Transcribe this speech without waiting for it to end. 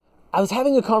I was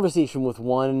having a conversation with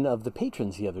one of the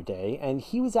patrons the other day, and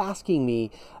he was asking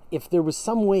me if there was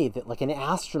some way that like an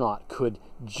astronaut could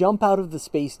jump out of the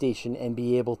space station and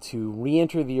be able to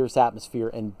re-enter the Earth's atmosphere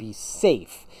and be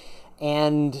safe.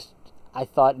 And I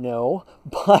thought no,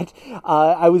 but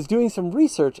I was doing some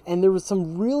research, and there was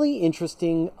some really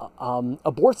interesting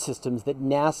abort systems that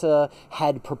NASA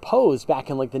had proposed back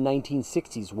in like the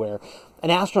 1960s, where an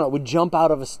astronaut would jump out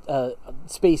of a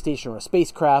space station or a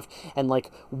spacecraft and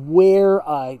like wear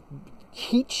a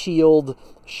heat shield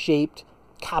shaped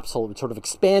capsule. It would sort of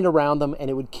expand around them, and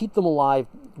it would keep them alive,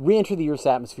 re-enter the Earth's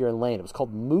atmosphere, and land. It was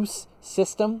called Moose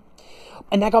System.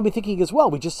 And that got me thinking as well.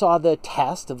 We just saw the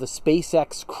test of the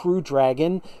SpaceX Crew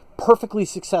Dragon, perfectly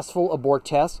successful abort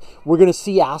test. We're going to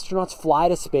see astronauts fly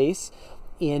to space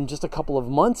in just a couple of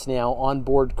months now on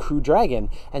board Crew Dragon.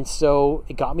 And so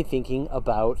it got me thinking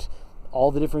about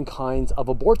all the different kinds of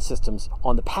abort systems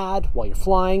on the pad, while you're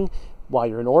flying, while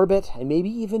you're in orbit, and maybe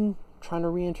even trying to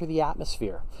re-enter the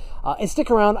atmosphere. And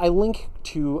stick around, I link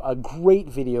to a great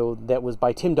video that was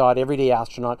by Tim Dodd, Everyday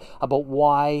Astronaut, about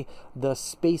why the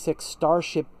SpaceX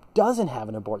Starship doesn't have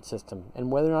an abort system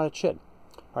and whether or not it should.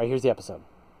 All right, here's the episode.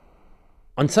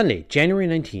 On Sunday, January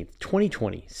 19th,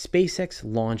 2020, SpaceX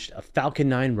launched a Falcon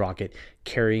 9 rocket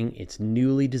carrying its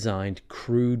newly designed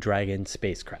Crew Dragon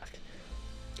spacecraft.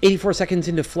 84 seconds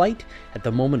into flight, at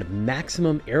the moment of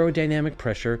maximum aerodynamic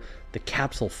pressure, the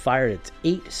capsule fired its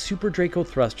 8 Super Draco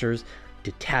thrusters,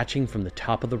 detaching from the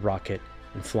top of the rocket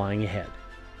and flying ahead.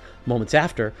 Moments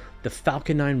after, the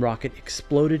Falcon 9 rocket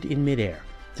exploded in midair,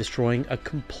 destroying a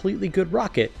completely good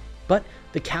rocket, but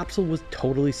the capsule was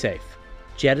totally safe,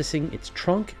 jettisoning its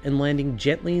trunk and landing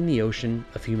gently in the ocean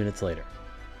a few minutes later.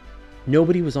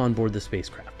 Nobody was on board the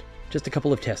spacecraft, just a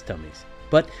couple of test dummies.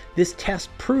 But this test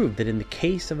proved that in the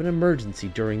case of an emergency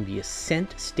during the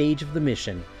ascent stage of the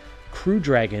mission, Crew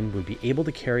Dragon would be able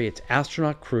to carry its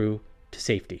astronaut crew to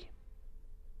safety.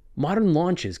 Modern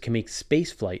launches can make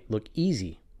spaceflight look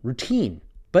easy, routine,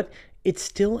 but it's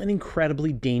still an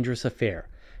incredibly dangerous affair.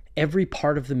 Every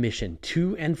part of the mission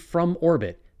to and from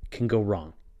orbit can go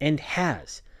wrong, and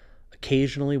has,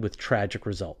 occasionally with tragic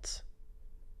results.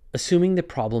 Assuming that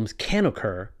problems can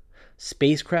occur,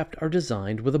 spacecraft are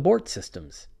designed with abort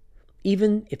systems.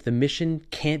 Even if the mission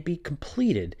can't be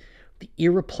completed, the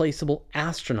irreplaceable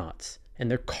astronauts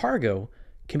and their cargo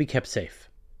can be kept safe.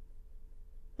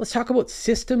 Let's talk about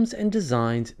systems and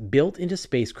designs built into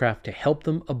spacecraft to help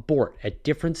them abort at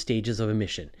different stages of a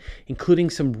mission,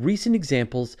 including some recent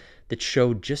examples that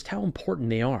show just how important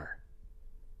they are.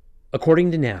 According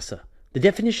to NASA, the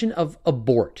definition of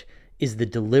abort is the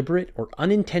deliberate or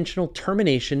unintentional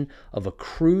termination of a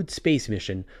crewed space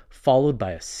mission followed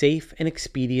by a safe and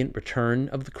expedient return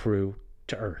of the crew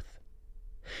to Earth.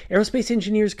 Aerospace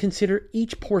engineers consider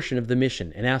each portion of the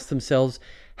mission and ask themselves,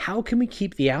 how can we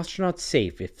keep the astronauts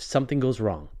safe if something goes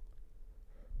wrong?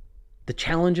 The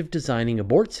challenge of designing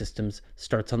abort systems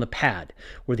starts on the pad,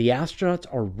 where the astronauts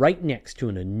are right next to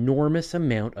an enormous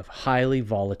amount of highly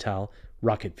volatile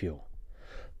rocket fuel.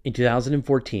 In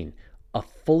 2014, a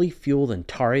fully fueled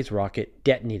Antares rocket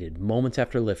detonated moments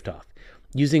after liftoff,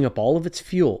 using up all of its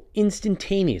fuel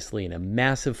instantaneously in a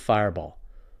massive fireball.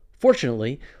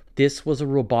 Fortunately, this was a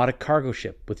robotic cargo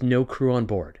ship with no crew on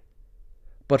board.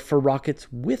 But for rockets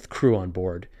with crew on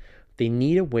board, they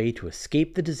need a way to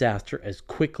escape the disaster as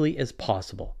quickly as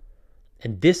possible.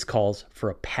 And this calls for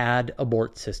a pad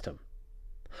abort system.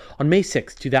 On May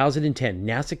 6, 2010,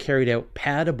 NASA carried out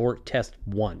Pad Abort Test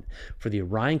 1 for the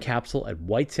Orion capsule at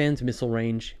White Sands Missile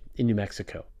Range in New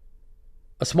Mexico.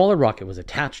 A smaller rocket was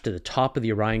attached to the top of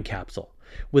the Orion capsule.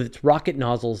 With its rocket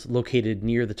nozzles located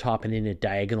near the top and in a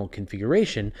diagonal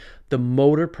configuration, the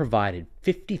motor provided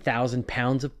 50,000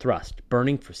 pounds of thrust,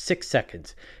 burning for 6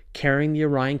 seconds, carrying the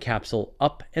Orion capsule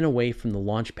up and away from the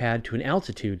launch pad to an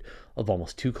altitude of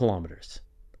almost 2 kilometers.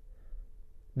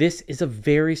 This is a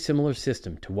very similar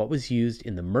system to what was used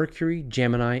in the Mercury,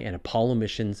 Gemini, and Apollo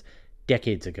missions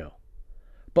decades ago.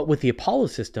 But with the Apollo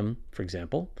system, for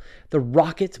example, the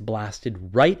rockets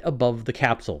blasted right above the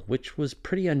capsule, which was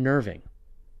pretty unnerving.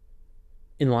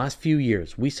 In the last few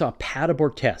years, we saw pad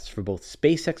abort tests for both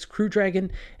SpaceX Crew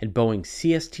Dragon and Boeing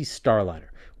CST Starliner,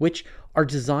 which are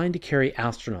designed to carry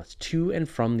astronauts to and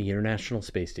from the International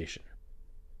Space Station.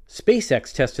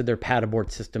 SpaceX tested their pad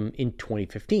abort system in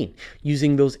 2015,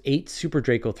 using those 8 Super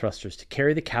Draco thrusters to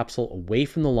carry the capsule away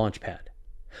from the launch pad.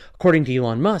 According to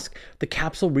Elon Musk, the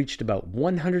capsule reached about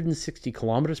 160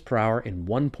 kilometers per hour in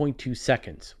 1.2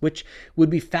 seconds, which would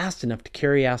be fast enough to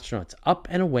carry astronauts up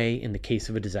and away in the case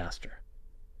of a disaster.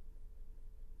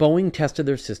 Boeing tested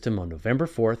their system on November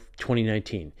 4th,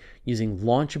 2019, using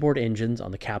launch abort engines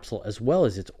on the capsule as well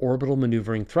as its orbital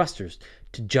maneuvering thrusters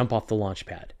to jump off the launch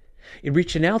pad. It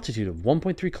reached an altitude of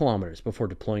 1.3 kilometers before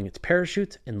deploying its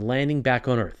parachutes and landing back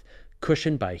on Earth,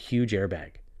 cushioned by a huge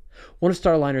airbag. One of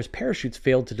Starliner's parachutes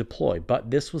failed to deploy,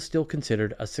 but this was still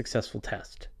considered a successful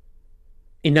test.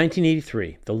 In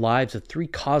 1983, the lives of 3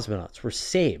 cosmonauts were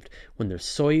saved when their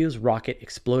Soyuz rocket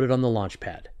exploded on the launch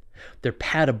pad. Their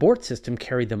pad abort system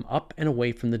carried them up and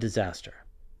away from the disaster.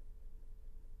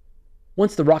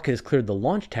 Once the rocket has cleared the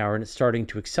launch tower and is starting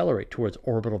to accelerate towards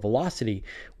orbital velocity,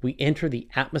 we enter the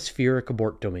atmospheric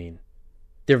abort domain.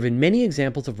 There have been many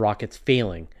examples of rockets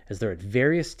failing as they're at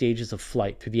various stages of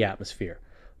flight through the atmosphere,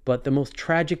 but the most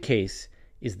tragic case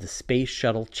is the Space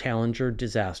Shuttle Challenger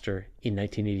disaster in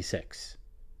 1986.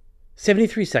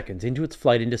 73 seconds into its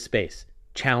flight into space,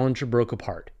 Challenger broke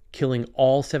apart, killing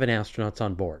all 7 astronauts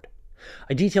on board.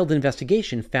 A detailed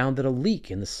investigation found that a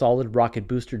leak in the solid rocket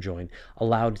booster joint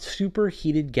allowed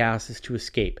superheated gases to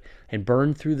escape and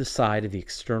burn through the side of the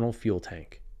external fuel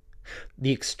tank.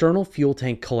 The external fuel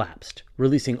tank collapsed,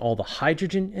 releasing all the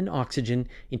hydrogen and oxygen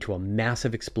into a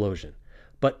massive explosion,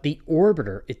 but the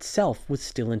orbiter itself was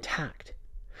still intact.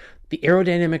 The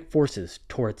aerodynamic forces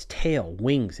tore its tail,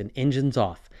 wings, and engines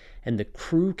off, and the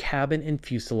crew cabin and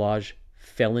fuselage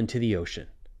fell into the ocean.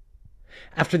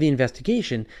 After the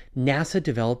investigation, NASA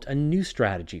developed a new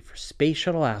strategy for space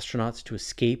shuttle astronauts to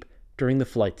escape during the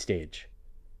flight stage.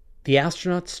 The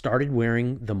astronauts started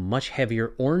wearing the much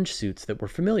heavier orange suits that we're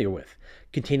familiar with,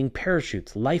 containing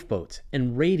parachutes, lifeboats,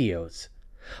 and radios.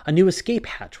 A new escape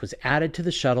hatch was added to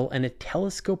the shuttle and a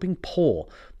telescoping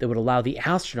pole that would allow the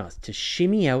astronauts to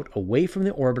shimmy out away from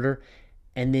the orbiter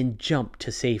and then jump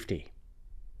to safety.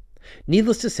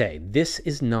 Needless to say, this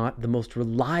is not the most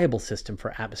reliable system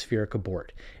for atmospheric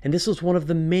abort, and this was one of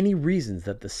the many reasons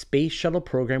that the Space Shuttle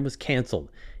program was canceled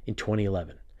in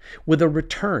 2011, with a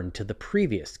return to the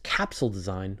previous capsule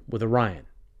design with Orion.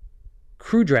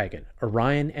 Crew Dragon,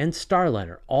 Orion, and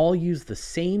Starliner all use the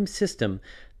same system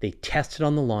they tested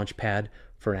on the launch pad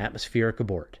for an atmospheric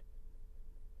abort.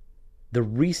 The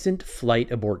recent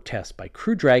flight abort test by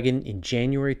Crew Dragon in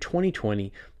January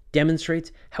 2020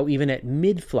 demonstrates how even at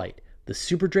mid-flight, the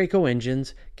Super Draco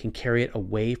engines can carry it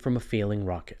away from a failing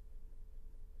rocket.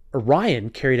 Orion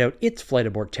carried out its flight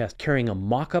abort test carrying a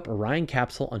mock-up Orion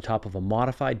capsule on top of a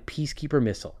modified Peacekeeper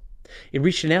missile. It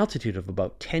reached an altitude of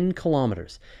about 10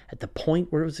 kilometers at the point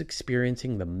where it was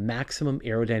experiencing the maximum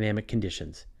aerodynamic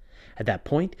conditions. At that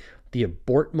point, the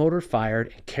abort motor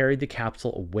fired and carried the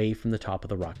capsule away from the top of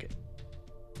the rocket.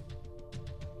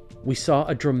 We saw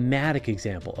a dramatic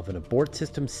example of an abort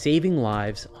system saving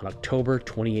lives on October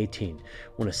 2018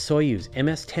 when a Soyuz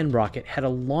MS-10 rocket had a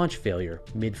launch failure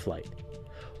mid-flight.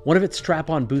 One of its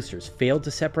strap-on boosters failed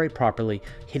to separate properly,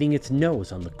 hitting its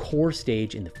nose on the core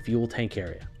stage in the fuel tank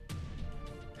area.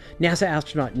 NASA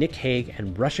astronaut Nick Hague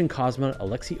and Russian cosmonaut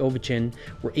Alexei Ovchin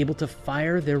were able to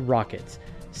fire their rockets,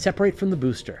 separate from the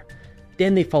booster.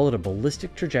 Then they followed a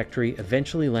ballistic trajectory,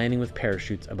 eventually landing with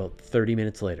parachutes about 30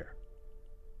 minutes later.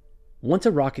 Once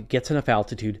a rocket gets enough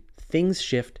altitude, things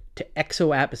shift to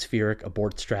exo-atmospheric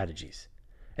abort strategies.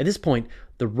 At this point,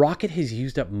 the rocket has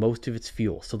used up most of its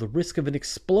fuel, so the risk of an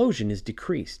explosion is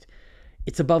decreased.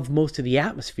 It's above most of the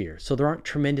atmosphere, so there aren't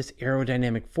tremendous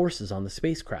aerodynamic forces on the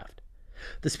spacecraft.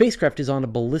 The spacecraft is on a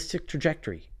ballistic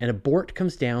trajectory, and abort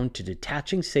comes down to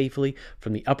detaching safely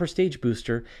from the upper stage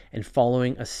booster and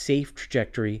following a safe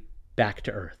trajectory back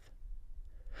to Earth.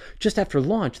 Just after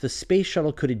launch, the space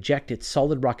shuttle could eject its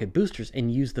solid rocket boosters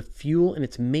and use the fuel in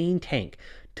its main tank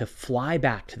to fly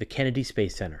back to the Kennedy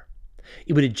Space Center.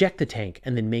 It would eject the tank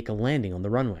and then make a landing on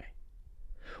the runway.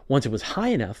 Once it was high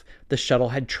enough, the shuttle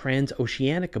had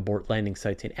transoceanic abort landing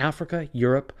sites in Africa,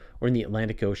 Europe, or in the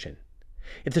Atlantic Ocean.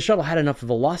 If the shuttle had enough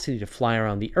velocity to fly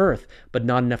around the Earth, but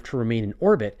not enough to remain in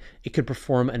orbit, it could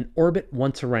perform an orbit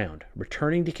once around,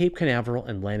 returning to Cape Canaveral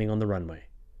and landing on the runway.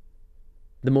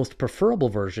 The most preferable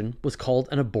version was called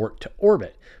an abort to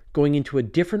orbit, going into a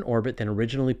different orbit than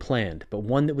originally planned, but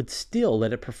one that would still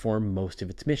let it perform most of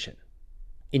its mission.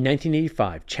 In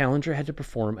 1985, Challenger had to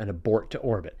perform an abort to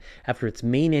orbit after its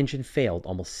main engine failed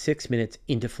almost 6 minutes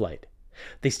into flight.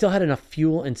 They still had enough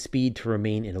fuel and speed to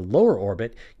remain in a lower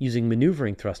orbit using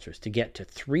maneuvering thrusters to get to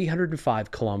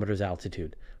 305 kilometers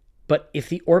altitude. But if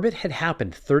the orbit had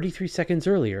happened 33 seconds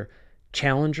earlier,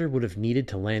 Challenger would have needed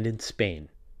to land in Spain.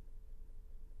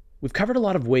 We've covered a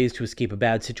lot of ways to escape a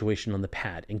bad situation on the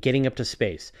pad and getting up to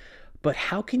space, but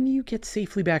how can you get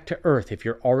safely back to Earth if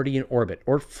you're already in orbit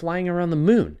or flying around the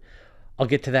moon? I'll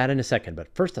get to that in a second,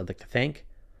 but first I'd like to thank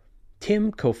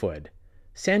Tim Kofoed,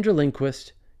 Sandra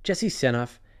Lindquist, Jesse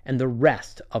Senoff, and the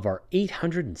rest of our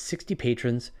 860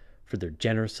 patrons for their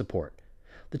generous support.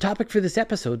 The topic for this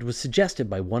episode was suggested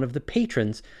by one of the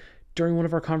patrons during one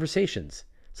of our conversations.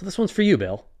 So this one's for you,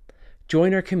 Bill.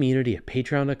 Join our community at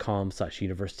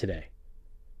patreon.com/universe today.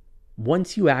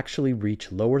 Once you actually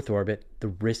reach low Earth orbit, the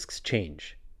risks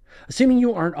change. Assuming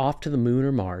you aren't off to the moon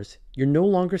or Mars, you're no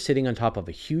longer sitting on top of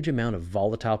a huge amount of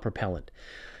volatile propellant.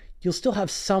 You'll still have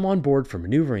some on board for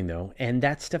maneuvering though, and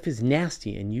that stuff is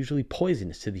nasty and usually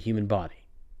poisonous to the human body.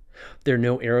 There are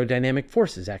no aerodynamic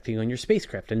forces acting on your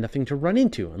spacecraft and nothing to run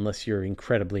into unless you're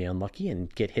incredibly unlucky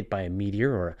and get hit by a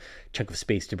meteor or a chunk of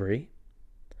space debris.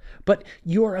 But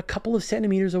you're a couple of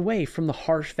centimeters away from the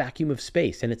harsh vacuum of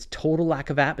space and its total lack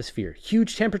of atmosphere,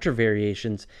 huge temperature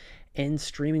variations, and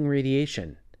streaming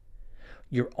radiation.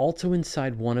 You're also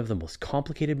inside one of the most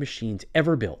complicated machines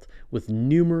ever built, with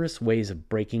numerous ways of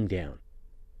breaking down.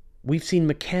 We've seen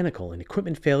mechanical and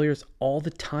equipment failures all the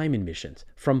time in missions,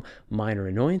 from minor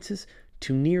annoyances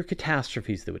to near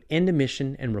catastrophes that would end a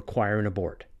mission and require an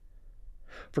abort.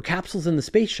 For capsules in the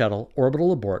space shuttle,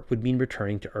 orbital abort would mean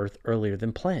returning to Earth earlier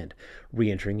than planned,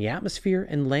 re-entering the atmosphere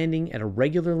and landing at a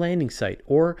regular landing site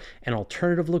or an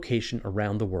alternative location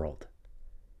around the world.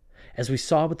 As we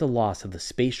saw with the loss of the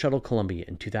Space Shuttle Columbia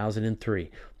in 2003,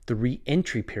 the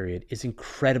re-entry period is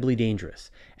incredibly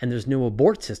dangerous, and there's no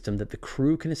abort system that the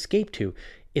crew can escape to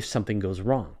if something goes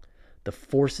wrong. The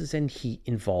forces and heat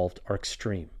involved are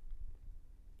extreme.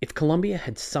 If Columbia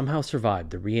had somehow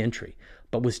survived the re-entry,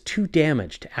 but was too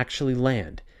damaged to actually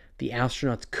land, the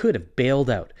astronauts could have bailed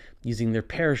out using their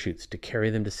parachutes to carry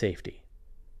them to safety.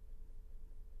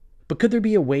 But could there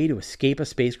be a way to escape a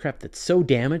spacecraft that's so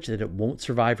damaged that it won't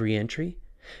survive re-entry?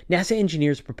 NASA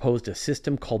engineers proposed a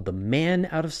system called the Man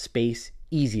Out of Space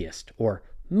Easiest, or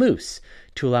MOOSE,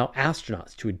 to allow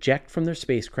astronauts to eject from their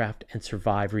spacecraft and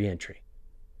survive re-entry.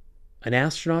 An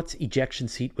astronaut's ejection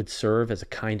seat would serve as a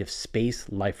kind of space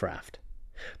life raft.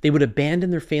 They would abandon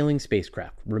their failing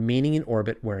spacecraft, remaining in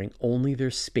orbit wearing only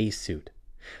their spacesuit.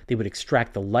 They would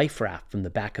extract the life raft from the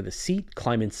back of the seat,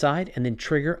 climb inside, and then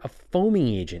trigger a foaming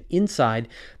agent inside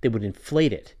that would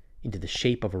inflate it into the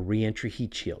shape of a re-entry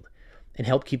heat shield and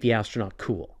help keep the astronaut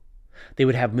cool. They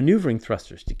would have maneuvering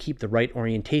thrusters to keep the right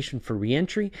orientation for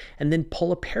re-entry and then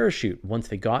pull a parachute once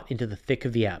they got into the thick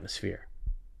of the atmosphere.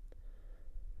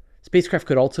 Spacecraft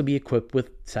could also be equipped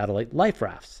with satellite life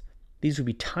rafts. These would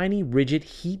be tiny, rigid,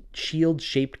 heat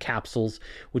shield-shaped capsules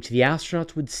which the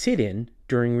astronauts would sit in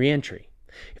during re-entry.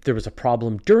 If there was a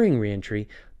problem during re-entry,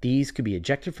 these could be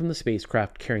ejected from the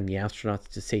spacecraft, carrying the astronauts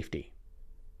to safety.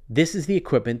 This is the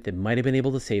equipment that might have been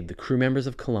able to save the crew members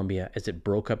of Columbia as it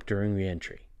broke up during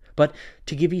re-entry. But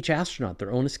to give each astronaut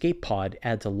their own escape pod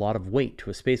adds a lot of weight to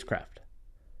a spacecraft.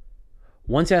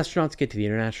 Once astronauts get to the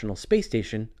International Space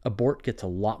Station, abort gets a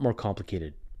lot more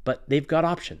complicated, but they've got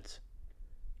options.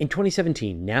 In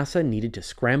 2017, NASA needed to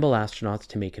scramble astronauts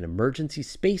to make an emergency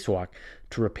spacewalk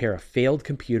to repair a failed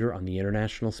computer on the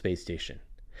International Space Station.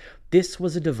 This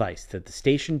was a device that the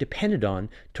station depended on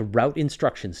to route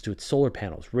instructions to its solar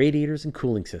panels, radiators, and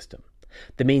cooling system.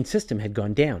 The main system had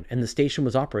gone down, and the station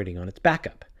was operating on its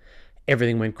backup.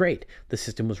 Everything went great. The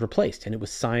system was replaced, and it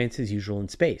was science as usual in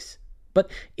space. But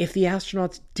if the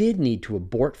astronauts did need to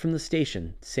abort from the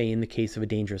station, say in the case of a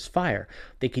dangerous fire,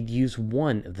 they could use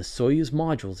one of the Soyuz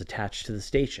modules attached to the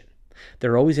station.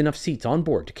 There are always enough seats on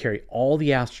board to carry all the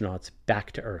astronauts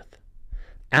back to Earth.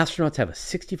 Astronauts have a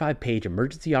 65-page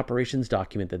emergency operations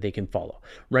document that they can follow,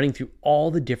 running through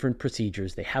all the different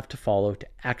procedures they have to follow to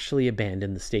actually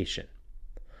abandon the station.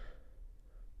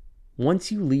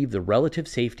 Once you leave the relative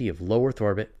safety of low Earth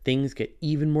orbit, things get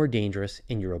even more dangerous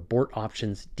and your abort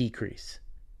options decrease.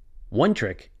 One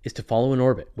trick is to follow an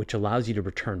orbit which allows you to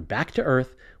return back to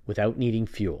Earth without needing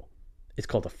fuel. It's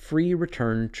called a free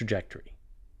return trajectory.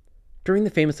 During the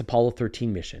famous Apollo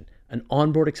 13 mission, an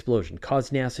onboard explosion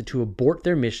caused NASA to abort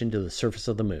their mission to the surface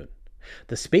of the moon.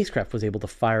 The spacecraft was able to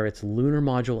fire its lunar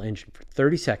module engine for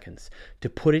 30 seconds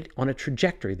to put it on a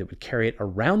trajectory that would carry it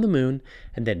around the moon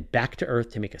and then back to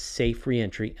Earth to make a safe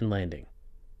re-entry and landing.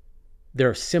 There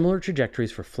are similar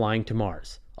trajectories for flying to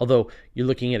Mars, although you're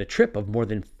looking at a trip of more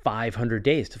than 500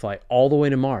 days to fly all the way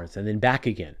to Mars and then back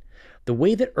again. The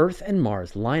way that Earth and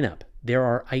Mars line up, there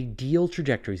are ideal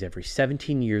trajectories every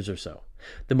 17 years or so.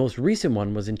 The most recent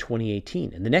one was in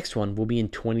 2018, and the next one will be in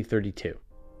 2032.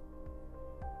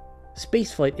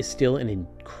 Spaceflight is still an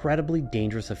incredibly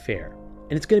dangerous affair,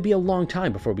 and it's going to be a long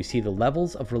time before we see the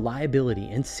levels of reliability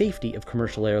and safety of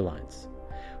commercial airlines.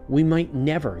 We might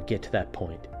never get to that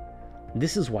point.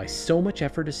 This is why so much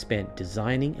effort is spent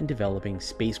designing and developing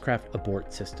spacecraft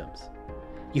abort systems.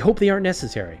 You hope they aren't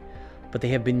necessary, but they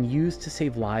have been used to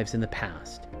save lives in the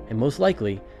past, And most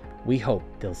likely, we hope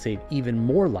they'll save even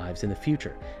more lives in the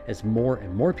future as more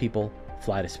and more people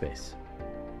fly to space.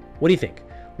 What do you think?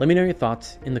 Let me know your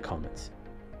thoughts in the comments.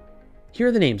 Here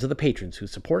are the names of the patrons who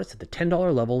support us at the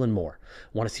 $10 level and more.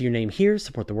 Want to see your name here,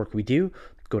 support the work we do?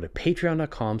 Go to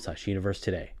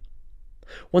patreon.com/universetoday.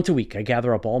 Once a week, I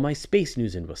gather up all my space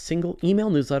news into a single email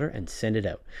newsletter and send it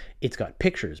out. It's got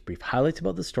pictures, brief highlights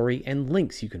about the story, and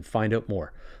links you can find out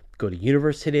more. Go to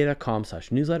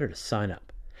universetoday.com/newsletter to sign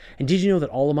up. And did you know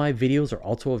that all of my videos are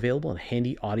also available in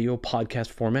handy audio podcast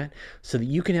format so that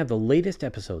you can have the latest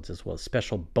episodes as well as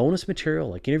special bonus material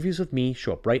like interviews with me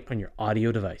show up right on your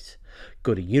audio device?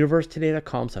 Go to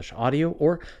universetoday.com/audio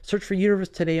or search for Universe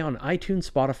Today on iTunes,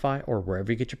 Spotify, or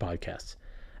wherever you get your podcasts.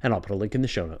 And I'll put a link in the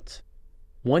show notes.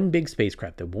 One big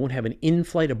spacecraft that won't have an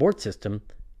in-flight abort system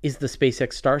is the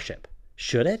SpaceX Starship.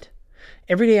 Should it?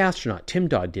 Everyday astronaut Tim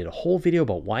Dodd did a whole video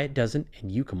about why it doesn't,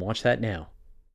 and you can watch that now.